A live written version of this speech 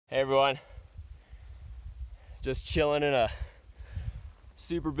everyone, just chilling in a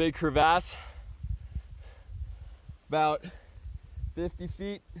super big crevasse about 50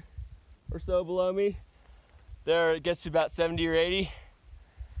 feet or so below me. There it gets to about 70 or 80.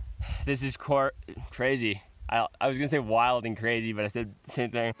 This is crazy. I was gonna say wild and crazy, but I said the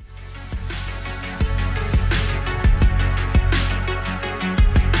same thing.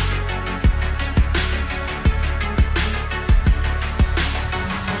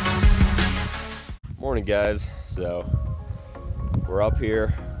 Morning guys, so we're up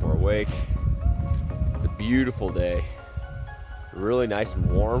here, we're awake. It's a beautiful day, really nice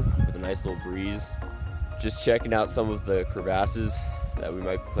and warm with a nice little breeze. Just checking out some of the crevasses that we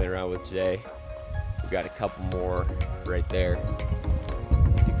might be playing around with today. We've got a couple more right there.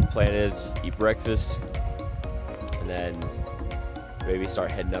 I think the plan is eat breakfast and then maybe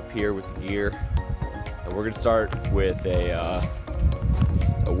start heading up here with the gear. And we're gonna start with a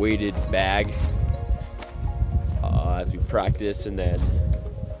weighted bag as we practice, and then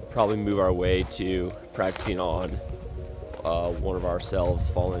probably move our way to practicing on one of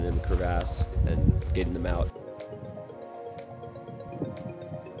ourselves falling in the crevasse and getting them out.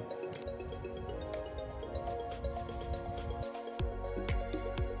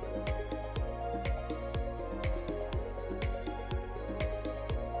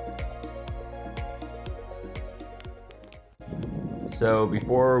 So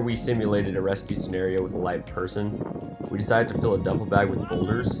before we simulated a rescue scenario with a live person, we decided to fill a duffel bag with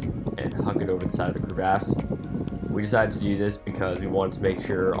boulders and huck it over the side of the crevasse. We decided to do this because we wanted to make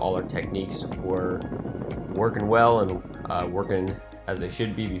sure all our techniques were working well and working as they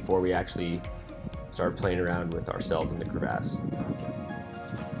should be before we actually started playing around with ourselves in the crevasse.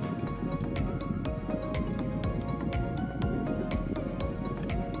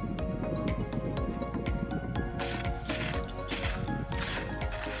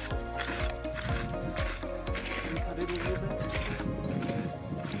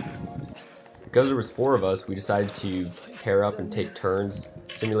 Because there was 4 of us, we decided to pair up and take turns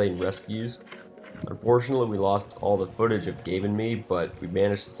simulating rescues. Unfortunately, we lost all the footage of Gabe and me, but we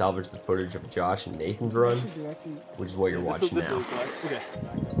managed to salvage the footage of Josh and Nathan's run, which is what you're watching now.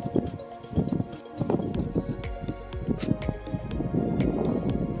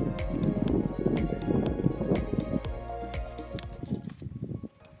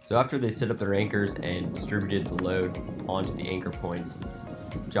 So after they set up their anchors and distributed the load onto the anchor points,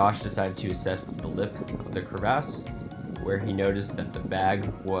 Josh decided to assess the lip of the crevasse, where he noticed that the bag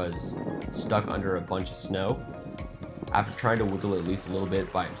was stuck under a bunch of snow. After trying to wiggle it loose a little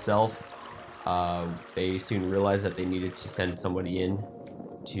bit by himself, they soon realized that they needed to send somebody in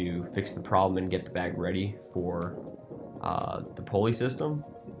to fix the problem and get the bag ready for the pulley system.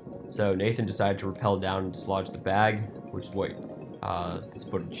 So Nathan decided to rappel down and dislodge the bag, which is what this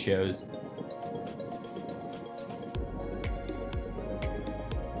footage shows.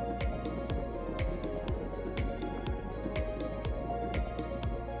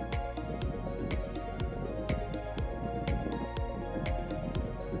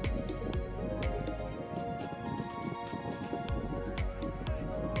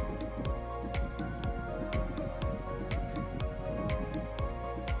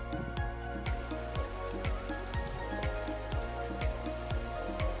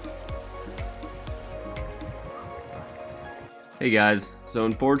 Hey guys, so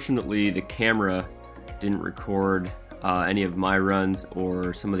unfortunately the camera didn't record any of my runs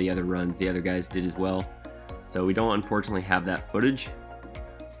or some of the other runs the other guys did as well. So we don't unfortunately have that footage,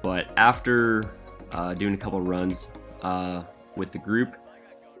 but after doing a couple runs with the group,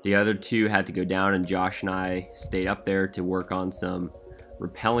 the other 2 had to go down and Josh and I stayed up there to work on some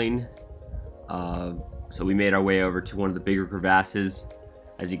rappelling. So we made our way over to one of the bigger crevasses,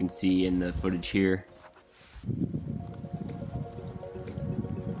 as you can see in the footage here.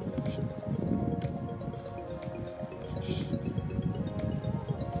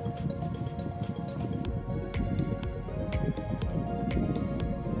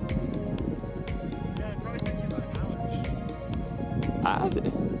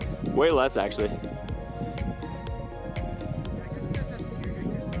 Way less actually.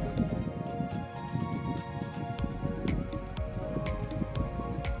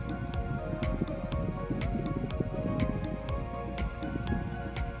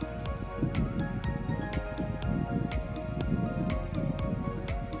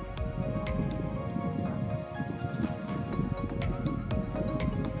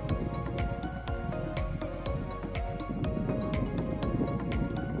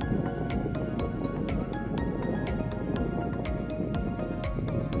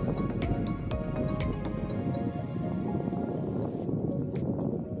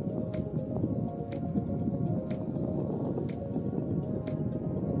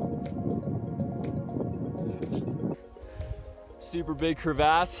 super big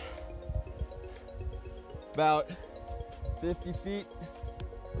crevasse, about 50 feet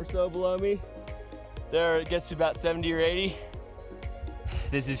or so below me. There it gets to about 70 or 80.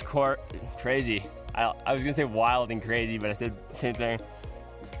 This is crazy. I was gonna say wild and crazy, but I said the same thing.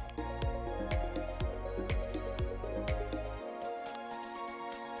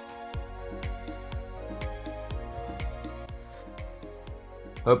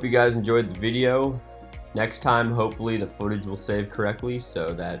 Hope you guys enjoyed the video. Next time, hopefully the footage will save correctly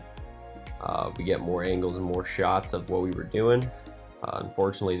so that we get more angles and more shots of what we were doing.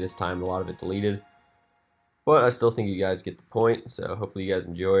 Unfortunately, this time a lot of it deleted. But I still think you guys get the point, so hopefully you guys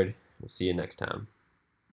enjoyed. We'll see you next time.